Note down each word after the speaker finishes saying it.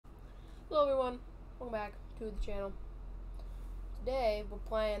Hello everyone, welcome back to the channel. Today we're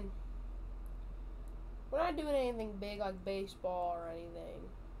not doing anything big like baseball or anything.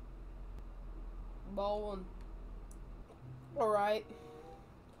 Bowling. Alright.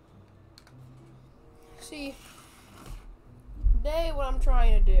 See, today what I'm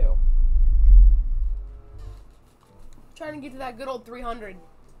trying to do. Trying to get to that good old 300.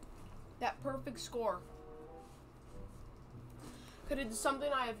 That perfect score. Because it's something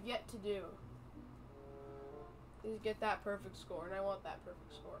I have yet to do. Is get that perfect score, and I want that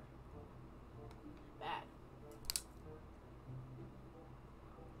perfect score. Bad.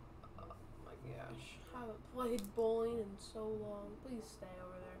 Oh my gosh. I haven't played bowling in so long. Please stay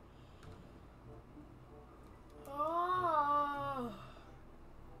over there. Oh.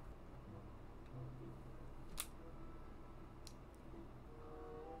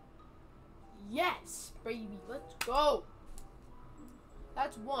 Yes, baby. Let's go.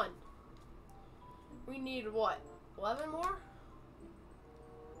 That's one. We need what? 11 more?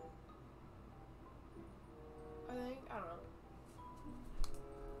 I think. I don't know.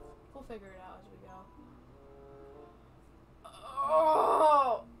 We'll figure it out as we go.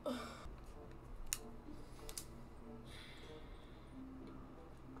 Oh!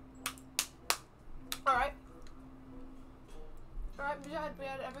 Alright. Alright, we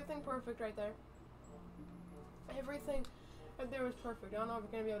had everything perfect right there. Everything right there was perfect. I don't know if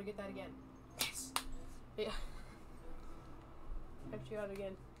we're going to be able to get that again. Yes! Yeah. Let's try it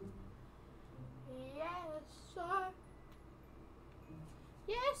again. Yes, sir.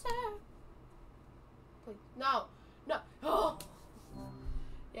 Yes, sir. Please. No. No. Oh.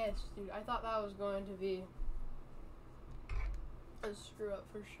 Yes, dude. I thought that was going to be a screw up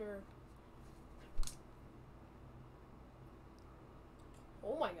for sure.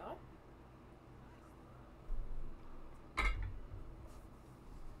 Oh my god.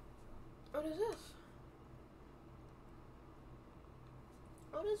 What is this?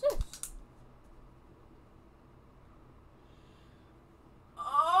 What is this?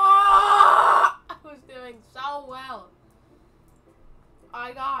 Oh! I was doing so well.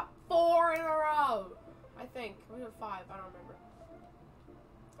 I got 4 in a row. I think. Was it 5? I don't remember.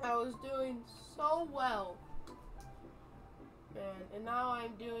 I was doing so well. Man, and now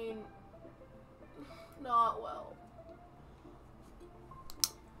I'm doing not well.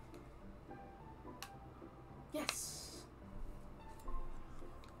 Yes.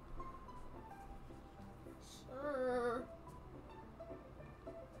 Sir.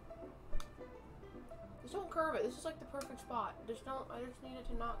 Just don't curve it. This is like the perfect spot. I just need it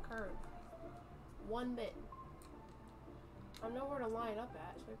to not curve. One bit. I know where to line up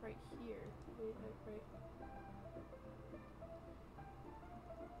at. It's like right here. Right.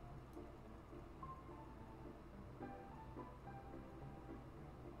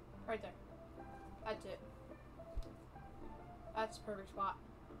 Right there. That's it. That's the perfect spot.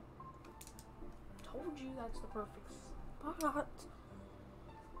 Told you that's the perfect spot.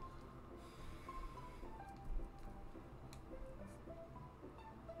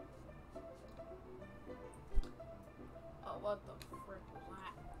 Oh, what the frick was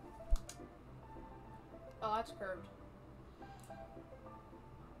that? Oh, that's curved.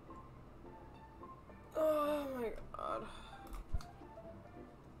 Oh my god.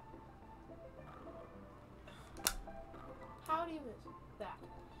 How do you miss that?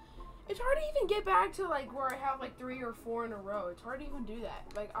 It's hard to even get back to like where I have like 3 or 4 in a row. It's hard to even do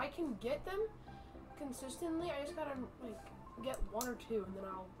that. Like I can get them consistently. I just gotta like get 1 or 2 and then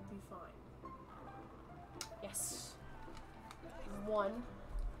I'll be fine. Yes. 1.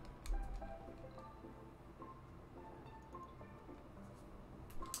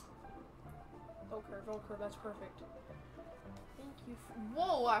 Don't curve, that's perfect. Thank you.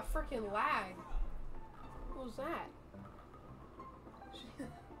 Whoa, I freaking lag. What was that?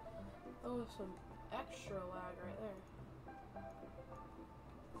 That was some extra lag right there.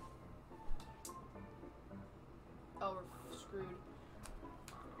 Oh, we're screwed.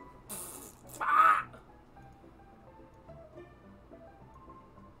 Ah!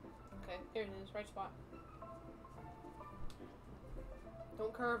 Okay, here it is, right spot.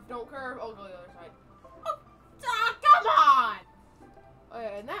 Don't curve, don't curve. Oh, go the other side. Oh, come on! Oh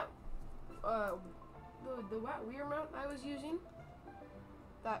yeah, and that, the WII mount I was using,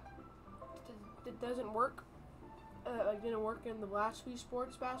 that doesn't work. Like didn't work in the last WII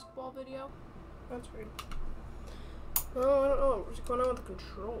Sports basketball video. That's weird. Oh, I don't know what's going on with the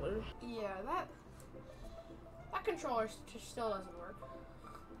controller. Yeah, that controller just still doesn't work.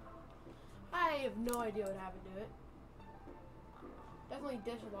 I have no idea what happened to it. Definitely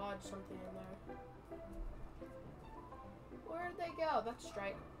dislodged something in there. Where'd they go? That's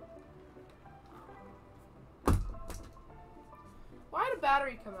strike. Why did a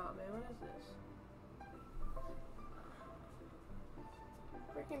battery come out, man? What is this?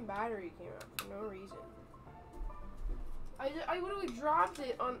 Freaking battery came out for no reason. I literally dropped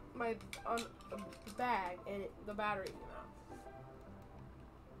it on a bag and the battery came out.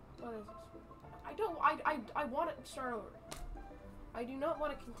 What is this? I want to start over. I do not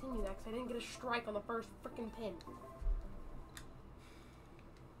want to continue that because I didn't get a strike on the first freaking pin.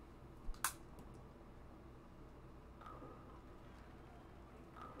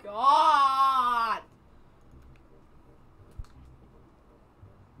 God!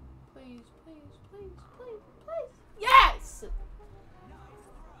 Please, please, please, please, please. Yes!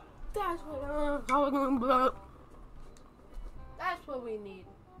 That's what we need.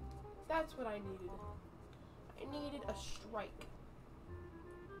 That's what I needed. I needed a strike.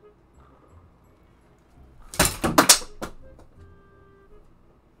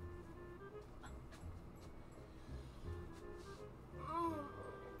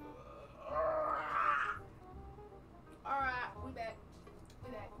 Alright, we back.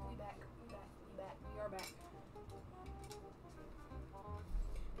 We are back.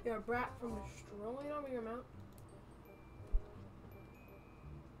 You're a brat from strolling over your mount.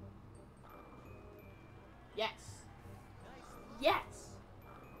 Yes. Yes.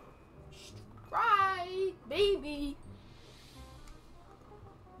 Strike, baby.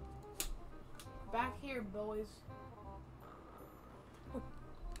 Back here, boys.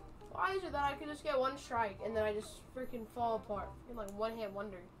 Why is it that I can just get one strike and then I just freaking fall apart? In like one hit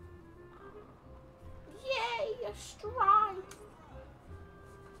wonder. Yay, a strike.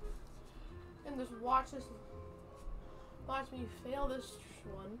 And just watch me fail this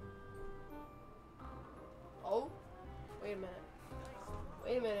one. Oh, wait a minute.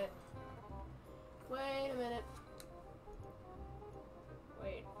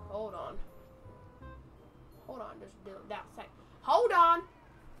 Wait, hold on, just do that sec. Hold on.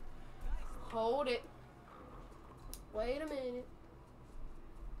 Hold it. Wait a minute.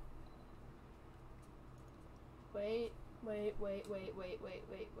 Wait.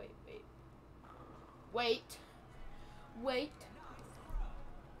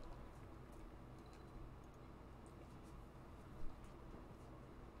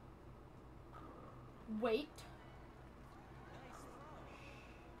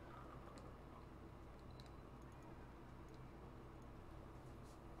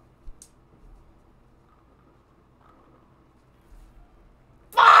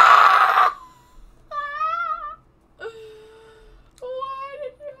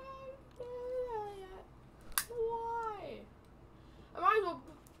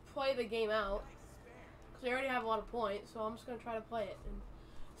 Play the game out because I already have a lot of points, so I'm just gonna try to play it and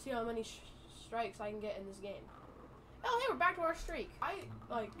see how many strikes I can get in this game. Oh, hey, we're back to our streak.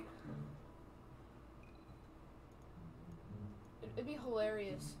 It'd be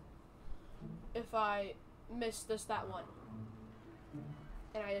hilarious if I missed that one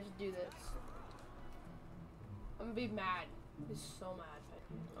and I just do this. I'm gonna be mad. I'd be so mad.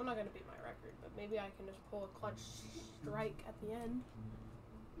 I'm not gonna beat my record, but maybe I can just pull a clutch strike at the end.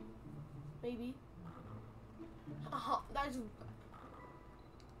 Maybe. That's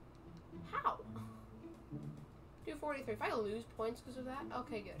how? 243. If I lose points because of that,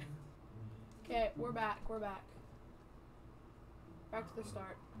 okay, good. Okay, we're back. Back to the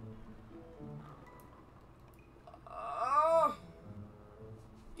start.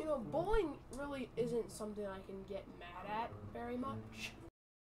 You know, bowling really isn't something I can get mad at very much.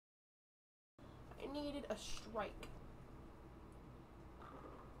 I needed a strike.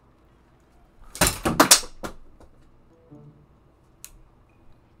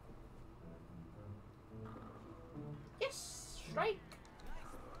 Yes, strike.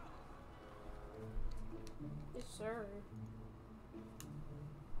 Yes, sir.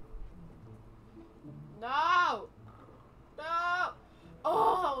 No.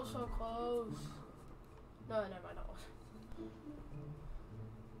 Oh, that was so close. No, never mind. That was.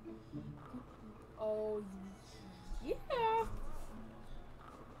 Oh, yeah.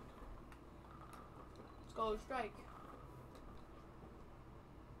 Let's go strike.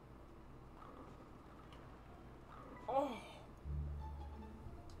 Oh.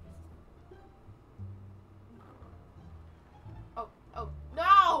 Oh,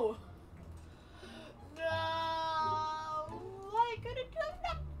 no! No! I couldn't do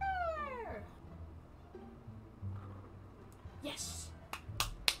that there! Yes!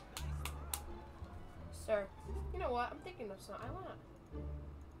 Sir, you know what? I'm thinking of something. I wanna...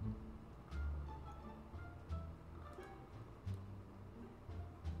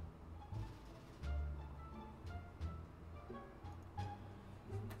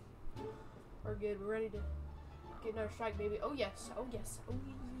 We're good. We're ready to Get another strike, baby. Oh yes. Oh yes. Oh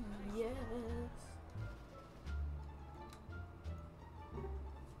yes.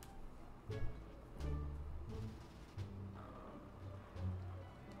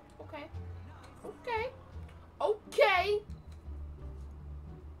 Okay. Okay. Okay.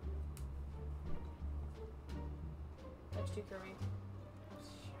 That's too curvy.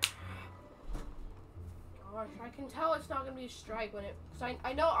 Gosh, I can tell it's not gonna be a strike when it. Cause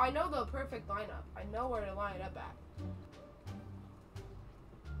I know the perfect lineup. I know where to line it up at.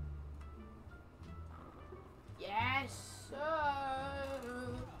 Yes, sir.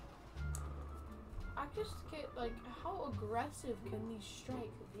 I just get like, how aggressive can these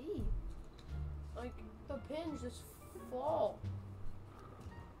strikes be? Like the pins just fall,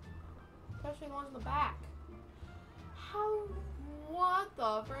 especially the ones in the back. How? What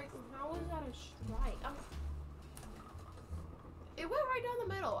the frick? How is that a strike? It went right down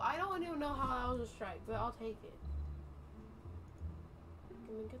the middle. I don't even know how that was a strike, but I'll take it.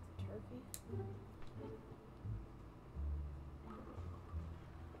 Can we get the turkey?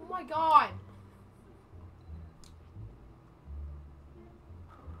 Oh my god!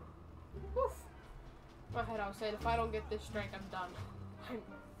 Woof. In my head I was saying, if I don't get this strike, I'm done. I'm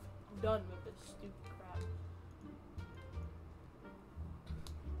done with this stupid crap.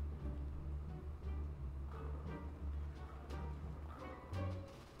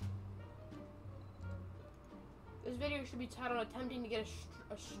 This video should be titled "Attempting to get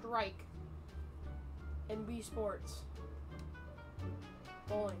a strike in WII Sports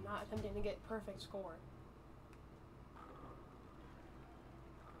Bowling," not attempting to get perfect score.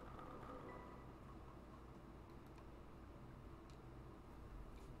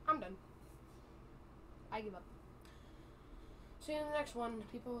 I'm done. I give up. See you in the next one,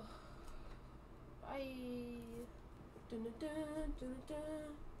 people. Bye. Dun dun dun dun dun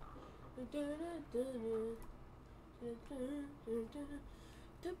dun dun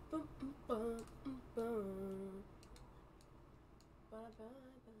dun. Bye bye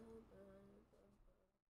bye bye.